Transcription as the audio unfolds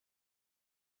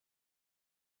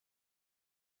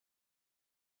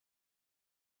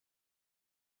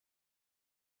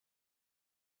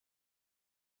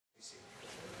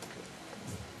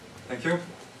Thank you.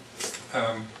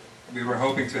 We were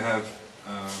hoping to have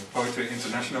Poetry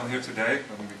International here today,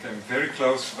 and we came very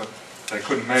close, but they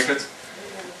couldn't make it.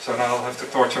 So now I'll have to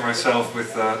torture myself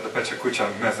with the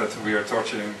Pecha method we are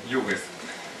torturing you with.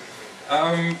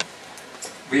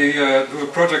 We do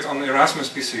a project on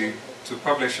ErasmusPC to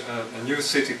publish a new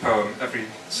city poem every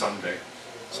Sunday.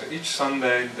 So each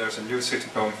Sunday there's a new city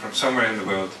poem from somewhere in the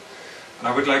world. And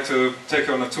I would like to take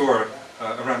you on a tour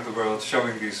around the world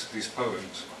showing these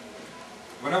poems.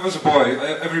 When I was a boy,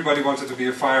 everybody wanted to be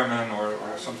a fireman or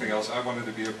something else. I wanted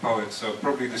to be a poet, so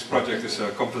probably this project is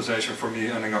a compensation for me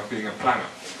ending up being a planner.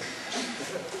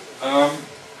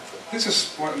 This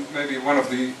is maybe one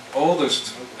of the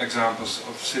oldest examples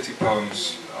of city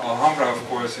poems. Alhambra, of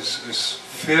course, is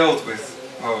filled with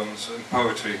poems and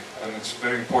poetry, and it's a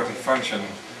very important function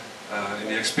in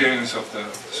the experience of the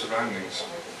surroundings.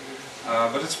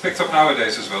 But it's picked up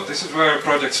nowadays as well. This is where a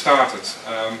project started.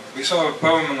 We saw a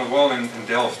poem on the wall in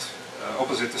Delft,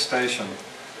 opposite the station.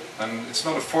 And it's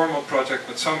not a formal project,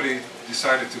 but somebody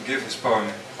decided to give his poem,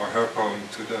 or her poem,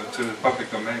 to the public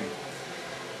domain.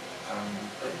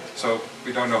 So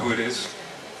we don't know who it is.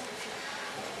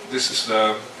 This is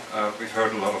we've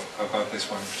heard a lot about this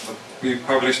one, but we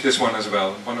published this one as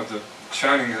well. One of the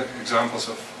shining examples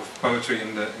of poetry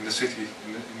in the city,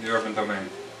 in the urban domain.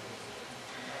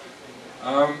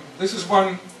 This is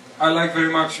one I like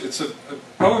very much. It's a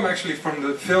poem actually from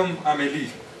the film Amélie.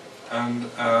 And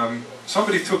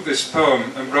somebody took this poem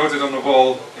and wrote it on the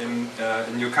wall in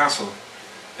Newcastle.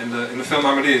 In the film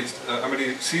Amélie,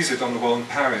 Amélie sees it on the wall in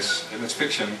Paris, in its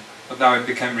fiction, but now it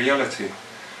became reality.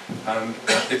 And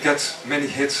it gets many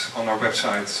hits on our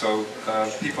website, so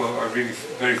people are really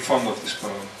very fond of this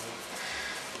poem.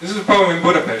 This is a poem in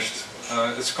Budapest.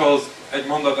 It's called Egy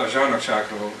mondat a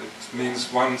zsarnokságról. It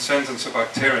means one sentence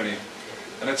about tyranny.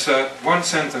 And it's one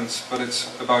sentence, but it's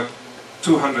about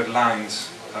 200 lines,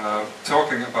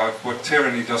 talking about what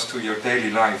tyranny does to your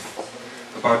daily life.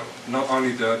 About not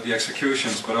only the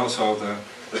executions, but also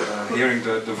hearing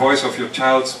the voice of your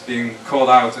child being called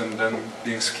out and then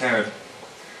being scared.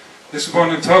 This is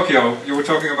one in Tokyo. You were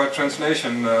talking about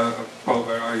translation, Paul,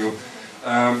 where are you?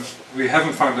 We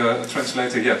haven't found a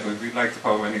translator yet, but we like the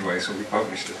poem anyway, so we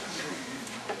published it.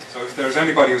 So if there's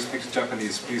anybody who speaks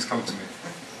Japanese, please come to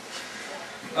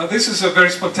me. This is a very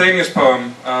spontaneous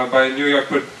poem by a New York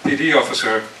PD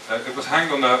officer. It was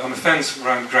hanged on a fence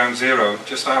around Ground Zero,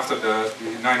 just after the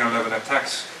 9/11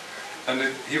 attacks. And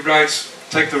he writes,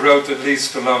 "Take the road that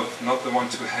leads to love, not the one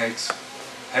to hate.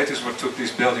 Hate is what took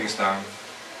these buildings down."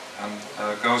 And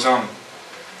goes on.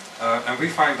 And we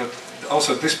find that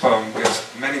also this poem gets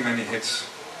many, many hits.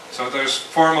 So there's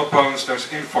formal poems,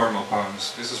 there's informal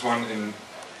poems. This is one in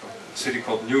a city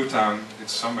called Newtown.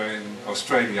 It's somewhere in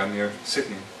Australia near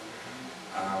Sydney.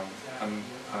 And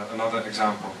another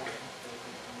example.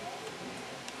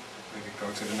 Maybe go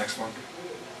to the next one.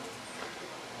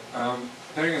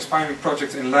 Very inspiring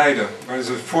project in Leiden, where there's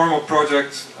a formal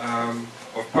project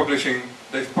of publishing.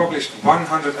 They've published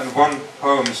 101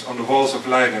 poems on the walls of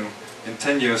Leiden in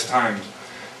 10 years' time.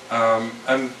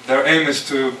 And their aim is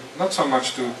to, not so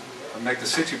much to make the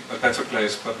city a better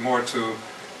place, but more to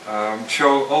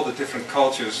show all the different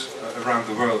cultures around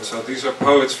the world. So these are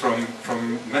poets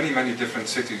from many, many different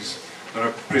cities that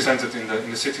are presented in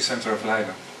the city center of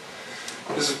Leiden.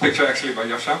 This is a picture actually by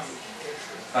Yasha.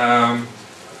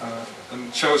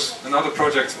 And shows another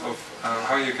project of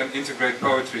how you can integrate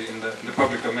poetry in the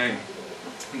public domain.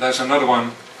 And there's another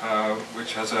one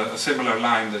which has a similar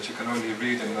line that you can only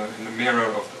read in the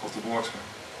mirror of the water.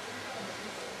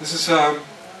 This is a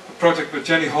project with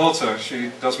Jenny Halter.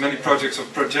 She does many projects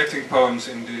of projecting poems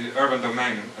in the urban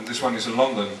domain, and this one is in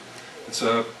London. It's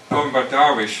a poem by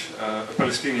Darwish, a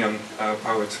Palestinian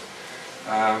poet.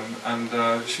 And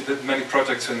she did many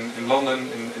projects in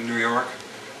London, in New York,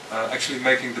 actually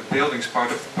making the buildings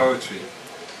part of the poetry.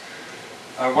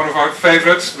 One of our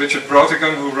favorites, Richard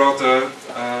Brautigan, who wrote the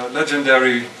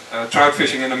legendary Trout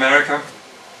Fishing in America,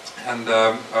 and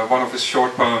one of his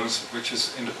short poems, which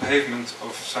is In the Pavement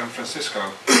of San Francisco.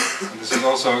 And this is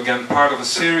also, again, part of a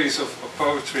series of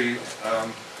poetry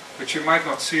which you might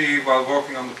not see while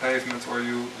walking on the pavement, or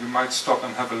you might stop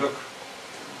and have a look.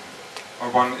 Or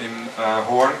one in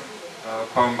Hoorn, a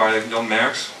poem by Jan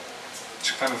Merks,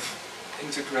 which kind of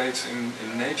integrates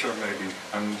in nature maybe,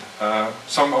 and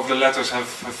some of the letters have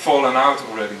fallen out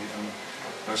already, and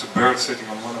there's a bird sitting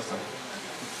on one of them.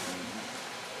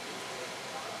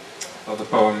 Another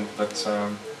poem that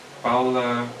Paul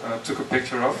took a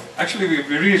picture of. Actually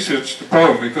we researched the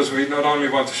poem because we not only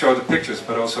want to show the pictures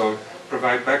but also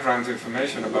provide background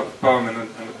information about the poem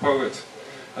and the poet.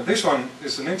 This one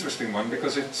is an interesting one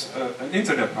because it's an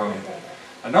internet poem.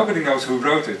 And nobody knows who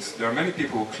wrote it. There are many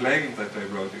people who claim that they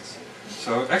wrote it.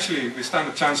 So actually we stand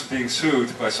a chance of being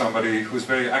sued by somebody who's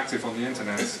very active on the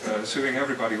internet, suing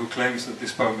everybody who claims that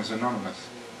this poem is anonymous.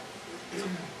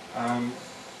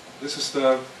 This is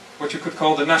what you could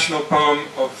call the national poem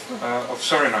of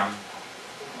Suriname.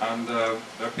 And there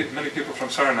are many people from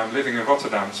Suriname living in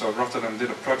Rotterdam, so Rotterdam did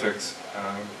a project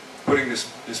putting this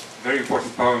very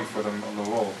important poem for them on the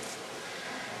wall.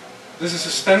 This is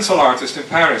a stencil artist in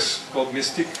Paris called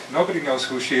Mystique. Nobody knows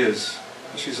who she is.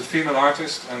 She's a female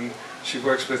artist and she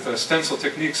works with a stencil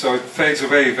technique, so it fades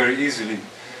away very easily.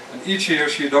 And each year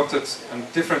she adopted a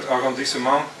different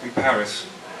arrondissement in Paris.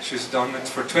 She's done it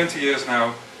for 20 years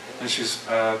now, and she's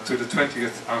to the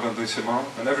 20th arrondissement,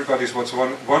 and everybody's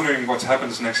wondering what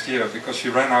happens next year, because she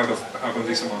ran out of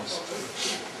arrondissements.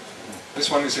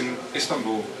 This one is in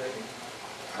Istanbul.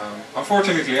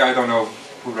 Unfortunately, I don't know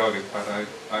who wrote it, but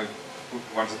I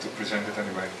wanted to present it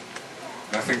anyway.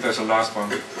 And I think there's a last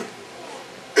one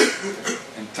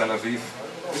in Tel Aviv.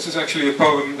 This is actually a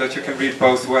poem that you can read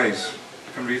both ways.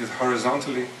 You can read it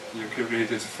horizontally, you can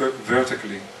read it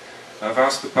vertically. I've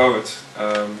asked the poet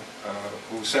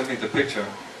who sent me the picture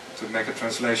to make a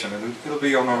translation, and it'll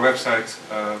be on our website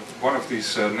one of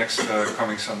these next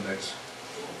coming Sundays.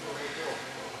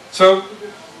 So,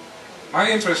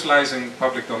 my interest lies in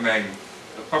public domain.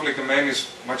 The public domain is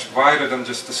much wider than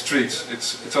just the streets.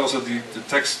 It's also the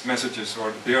text messages,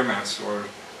 or the beer mats, or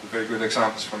the very good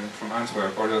examples from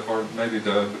Antwerp, or maybe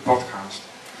the podcast.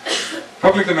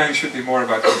 Public domain should be more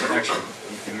about interaction,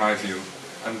 in my view.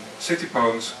 And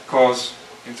CityPoems cause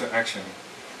interaction.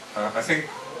 I think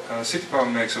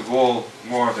CityPoem makes a wall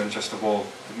more than just a wall.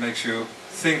 It makes you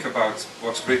think about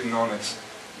what's written on it.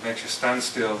 It makes you stand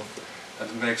still, and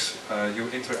it makes you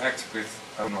interact with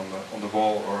on the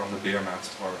wall or on the beer mat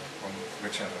or on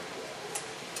whichever.